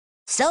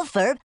So,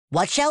 Ferb,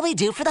 what shall we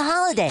do for the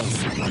holidays?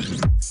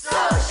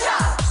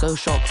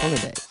 Syok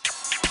holiday.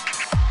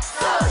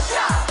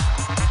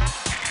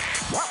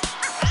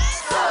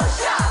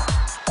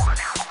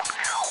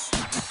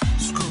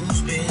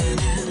 School's been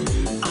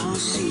in all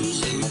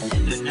season,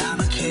 but now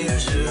my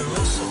cares are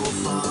all so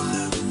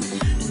far.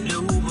 No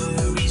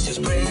worries,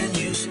 just brand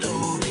new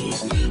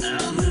stories.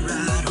 I'm a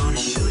ride on a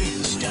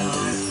shooting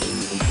star.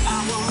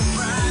 I want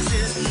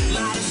prizes,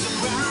 lot of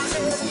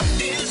surprises.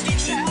 Disney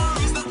Channel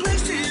is the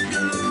place to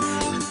go.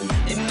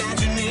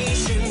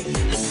 Imagination,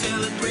 a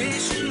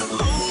celebration of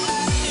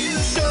whole new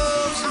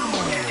shows.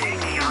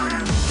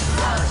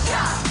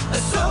 A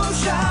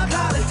social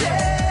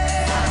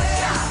holiday.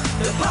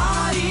 The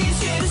party's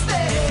here to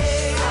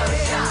stay.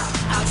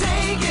 I'll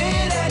take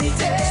it any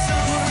day.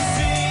 Someone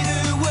say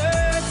the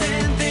words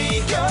and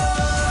they go.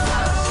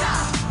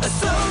 A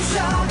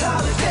social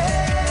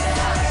holiday.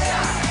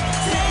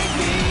 Take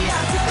me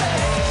out to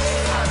play.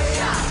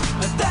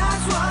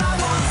 That's what I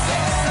want to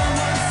say.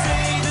 Someone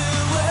say the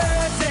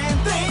words and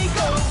they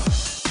go.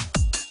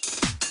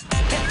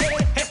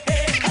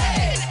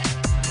 Hey.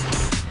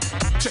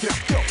 Check it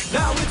out, go.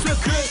 Now it's a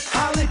good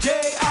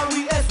holiday.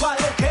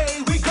 R-E-S-Y-O-K.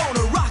 We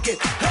gonna rock it.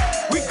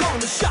 We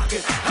gonna shock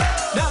it.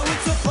 Now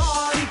it's a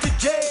party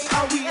today.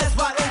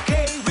 R-E-S-Y-O-K.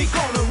 We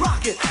gonna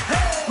rock it.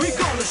 We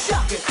gonna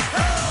shock it.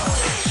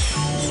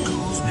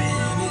 School's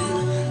been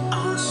in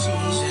all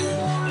season,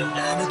 but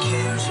now the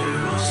cares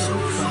are all so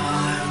far.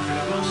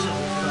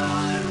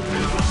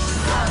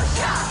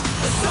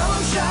 A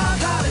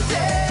social